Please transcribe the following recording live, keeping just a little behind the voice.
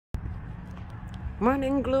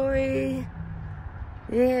Morning, Glory.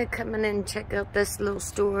 Yeah, come in and check out this little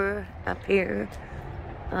store up here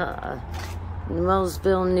in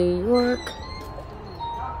Wellsville, New York.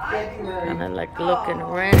 Kind of like looking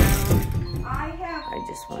around. I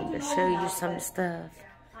just wanted to show you some stuff.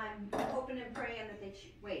 I'm hoping and praying that they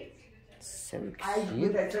wait. So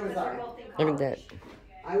cute. Look at that.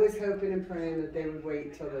 I was hoping and praying that they would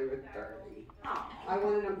wait till they were 30. I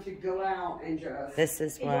wanted them to go out and just... This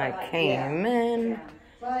is why I came in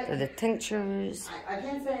for the tinctures. I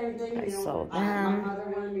can't say anything. I saw them.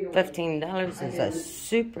 $15 is a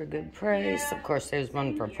super good price. Of course, there's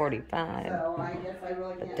one for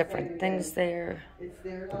 $45. But different things there.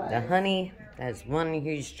 The honey, that's one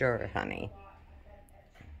huge jar of honey.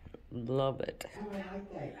 Love it.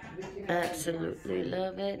 Absolutely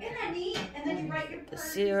love it. The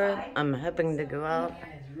syrup, I'm hoping to go out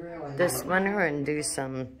this winter and do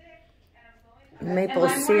some maple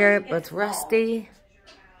syrup with Rusty.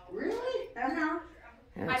 Really? Uh-huh.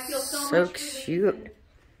 It's so cute.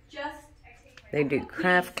 They do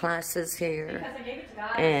craft classes here,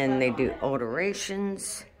 and they do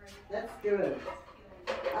alterations. That's good.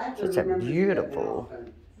 It's a beautiful.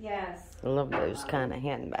 Yes. I love those kind of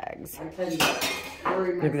handbags.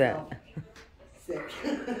 Look at that.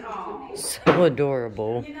 So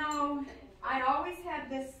adorable. You know, I always had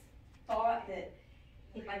this thought that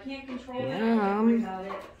if I can't control it, I can't worry about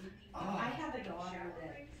it. I have a daughter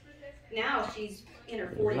that now she's in her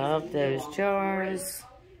 40s. Love those jars.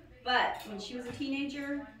 But when she was a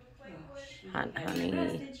teenager, Hot honey.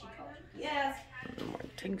 She called you. Yes. More We had a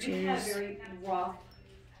tinctures. very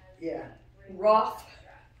rough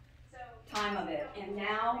time of it, and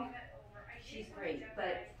now she's great.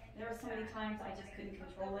 But there were so many times I just couldn't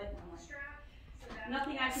control it. And I'm like,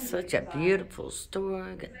 nothing I can Such do a beautiful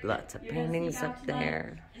store. Got lots of paintings up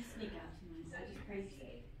there. Just sneak out tonight. I just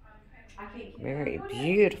crazy. I can't keep Very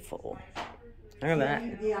beautiful. Look at that.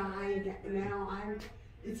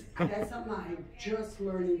 That's something I'm just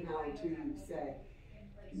learning how to say.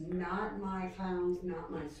 Not my clowns, not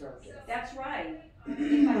my circus. That's right.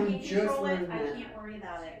 If I can't Just control it, learning I that. can't worry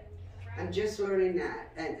about it. I'm just learning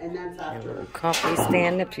that, and that's A after. little coffee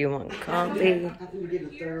stand if you want coffee. I have to get a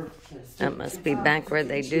third. That must be back where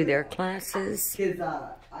they do their classes. Because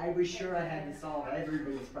I was sure I had to solve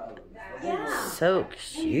everybody's problems. Yeah. So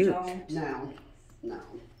cute. No.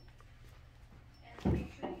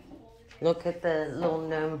 Look at the little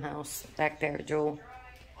gnome house back there, Joel.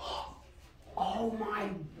 Oh my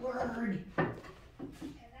word!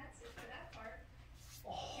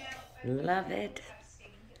 Love it.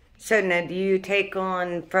 So now, do you take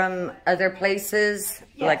on from other places?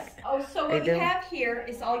 Yes. So what do? we have here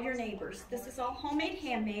is all your neighbors. This is all homemade,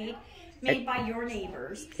 handmade, made by your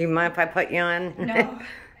neighbors. Do you mind if I put you on? No,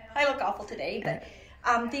 I look awful today,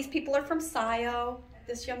 but these people are from Scio.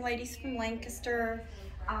 This young lady's from Lancaster.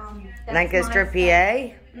 That's Lancaster,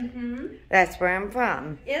 PA? Mm-hmm. That's where I'm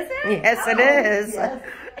from. Is it? Yes, it is.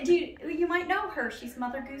 Yes. You might know her. She's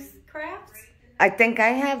Mother Goose Crafts. I think I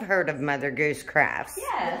have heard of Mother Goose Crafts.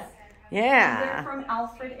 Yes. Yeah. They're from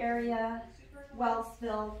Alfred area,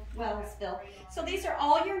 Wellsville. So these are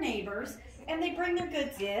all your neighbors, and they bring their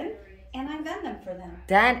goods in, and I vend them for them.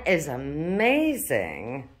 That is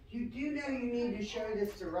amazing. You do know you need to show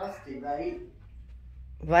this to Rusty, right?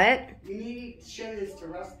 What? You need to show this to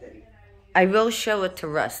Rusty. I will show it to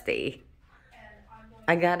Rusty.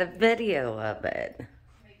 I got a video of it.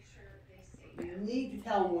 You need to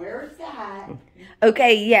tell him where it's at.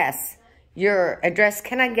 Okay, yes. Your address.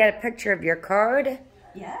 Can I get a picture of your card?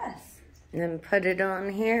 Yes. And then put it on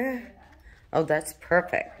here. Oh, that's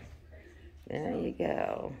perfect. There you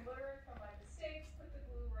go.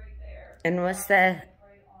 And what's that?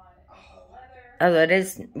 Oh, it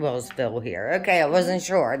is Wellsville here. Okay, I wasn't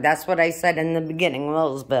sure. That's what I said in the beginning,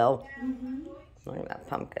 Wellsville. Look at that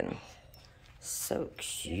pumpkin. So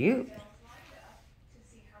cute.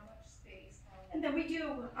 And then we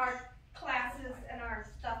do our classes and our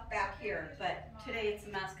stuff back here, but today it's a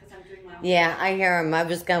mess because I'm doing my own. Yeah, I hear him. I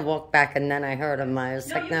was going to walk back and then I heard him. I was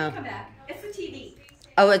No, like, you no. can come back. It's a TV.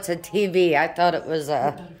 Oh, it's a TV. I thought it was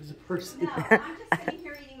a... It was a person. No, I'm just sitting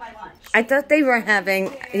here eating my lunch. I thought they were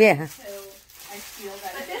having... Yeah. So I feel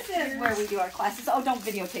that. But this is where we do our classes. Oh, don't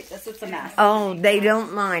videotape this. It's a mess. Oh, they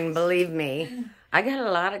don't mind, believe me. I got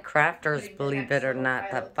a lot of crafters, believe it or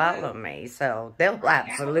not, that follow me, so they'll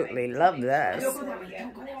absolutely love this.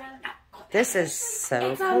 This is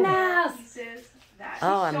so cool.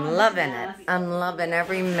 Oh, I'm loving it. I'm loving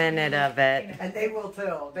every minute of it. And they will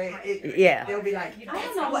too. Yeah. They'll be like, I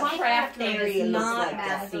don't know, my craft room is not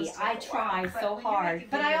messy. I try so hard,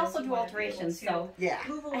 but I also do alterations, so yeah.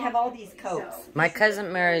 I have all these coats. My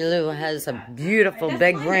cousin Mary Lou has a beautiful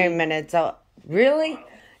big room, and it's all... Really?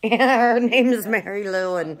 Yeah, her name is Mary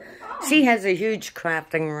Lou, and she has a huge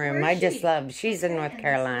crafting room. I just love... She's in North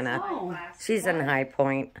Carolina. Oh. She's in High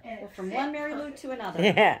Point. Well, from one Mary Lou to another.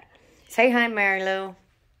 Yeah. Say hi, Mary Lou.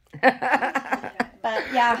 But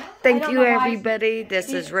yeah. Thank you, everybody.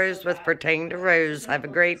 This is Rose with Pertain to Rose. Have a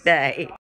great day.